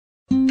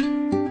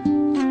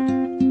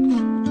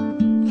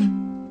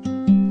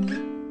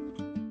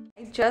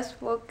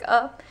just woke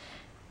up,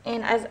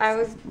 and as I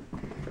was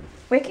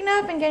waking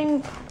up and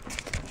getting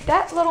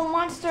that little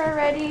monster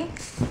ready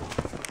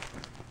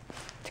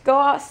to go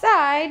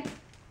outside,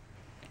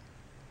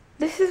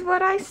 this is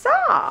what I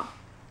saw.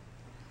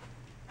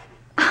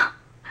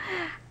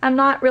 I'm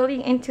not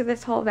really into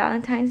this whole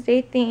Valentine's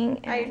Day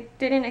thing. I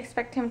didn't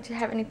expect him to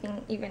have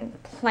anything even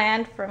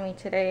planned for me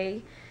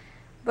today,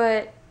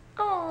 but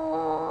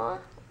oh,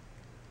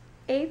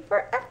 A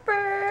for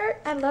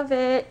effort. I love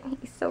it.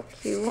 He's so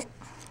cute.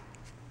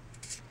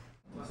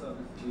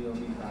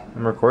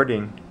 I'm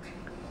recording.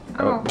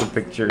 Oh, the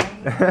picture.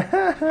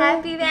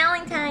 Happy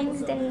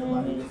Valentine's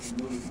Day.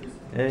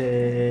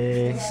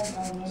 Hey.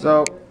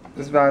 So,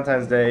 this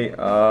Valentine's Day,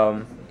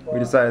 we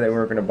decided that we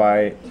weren't going to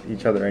buy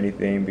each other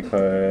anything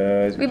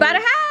because we bought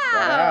a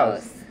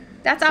house.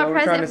 That's our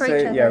present for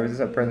each other. Yeah, it was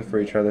just a present for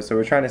each other. So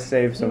we're trying to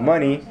save some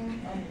money.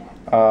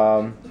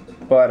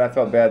 But I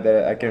felt bad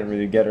that I couldn't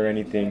really get her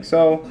anything.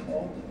 So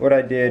what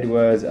I did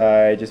was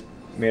I just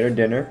made her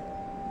dinner.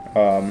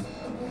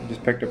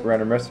 Just picked up a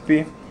random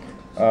recipe.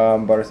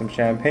 Bought her some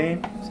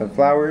champagne, some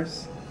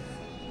flowers,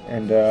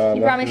 and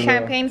you brought me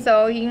champagne,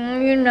 so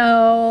you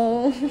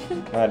know.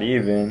 Not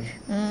even.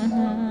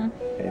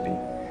 Maybe.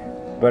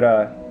 But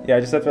yeah, I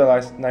just left her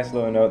a nice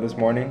little note this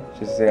morning,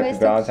 just to say happy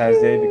Valentine's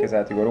Day because I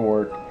had to go to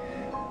work.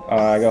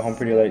 I got home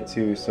pretty late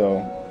too,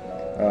 so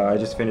I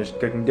just finished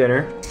cooking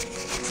dinner.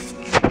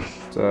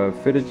 It's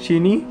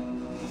fettuccine.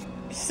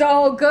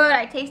 So good,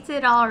 I tasted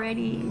it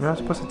already. You're not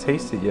supposed to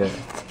taste it yet.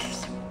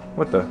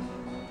 What the?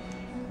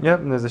 Yep,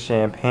 and there's the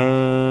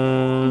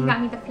champagne. You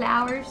got me the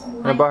flowers.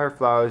 I bought her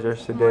flowers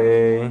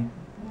yesterday.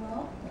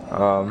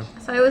 So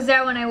it was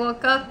there when I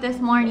woke up this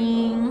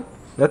morning.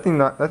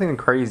 Nothing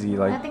crazy,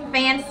 like nothing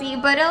fancy,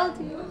 but it'll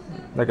do.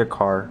 Like a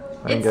car.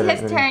 It's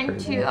his turn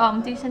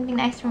to do something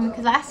nice for me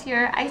because last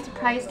year I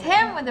surprised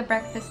him with a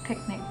breakfast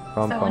picnic.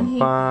 So when he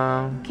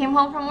came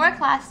home from work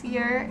last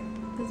year,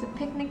 there's a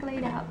picnic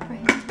laid out for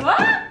him.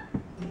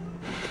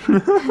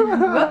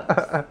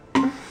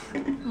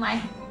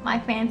 my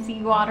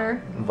fancy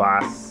water.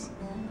 Vas.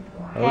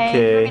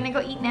 Okay, we're gonna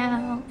go eat now.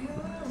 I'm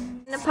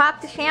gonna pop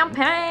the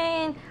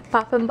champagne.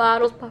 Popping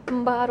bottles,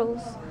 popping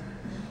bottles.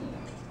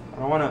 I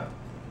don't wanna.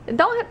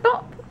 Don't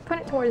put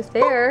it towards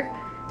there.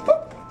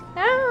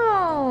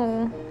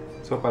 No.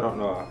 Let's hope I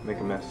don't make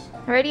a mess.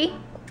 Ready?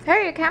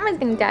 Hurry, your camera's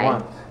gonna die.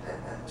 1,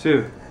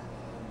 2.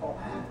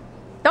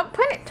 Don't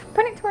put it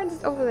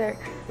towards over there.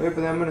 Wait, but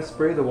then I'm gonna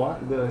spray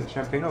the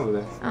champagne over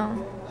there.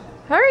 Oh.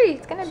 Hurry,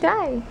 it's gonna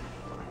die.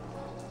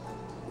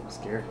 I'm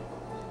scared.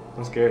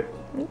 I'm scared.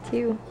 Me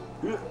too.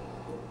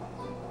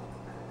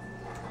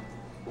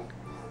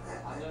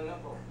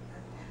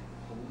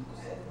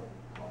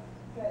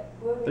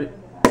 Three.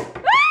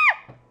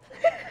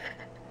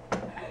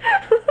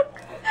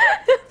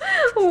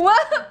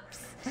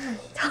 Whoops!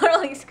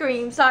 Totally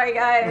screamed. Sorry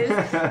guys.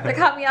 That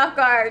caught me off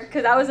guard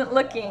because I wasn't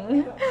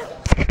looking.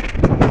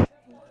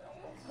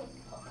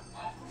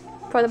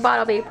 Pour the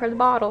bottle, babe. Pour the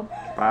bottle.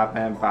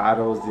 Popping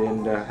bottles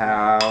in the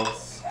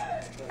house.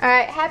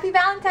 Alright, happy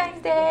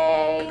Valentine's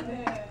Day.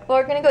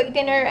 We're gonna go eat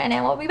dinner and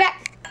then we'll be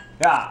back.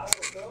 Yeah.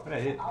 What did I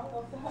hit?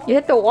 You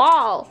hit the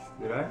wall.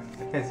 Did I?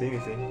 I can't see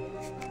anything.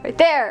 Right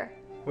there.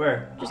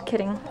 Where? Just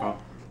kidding. Oh.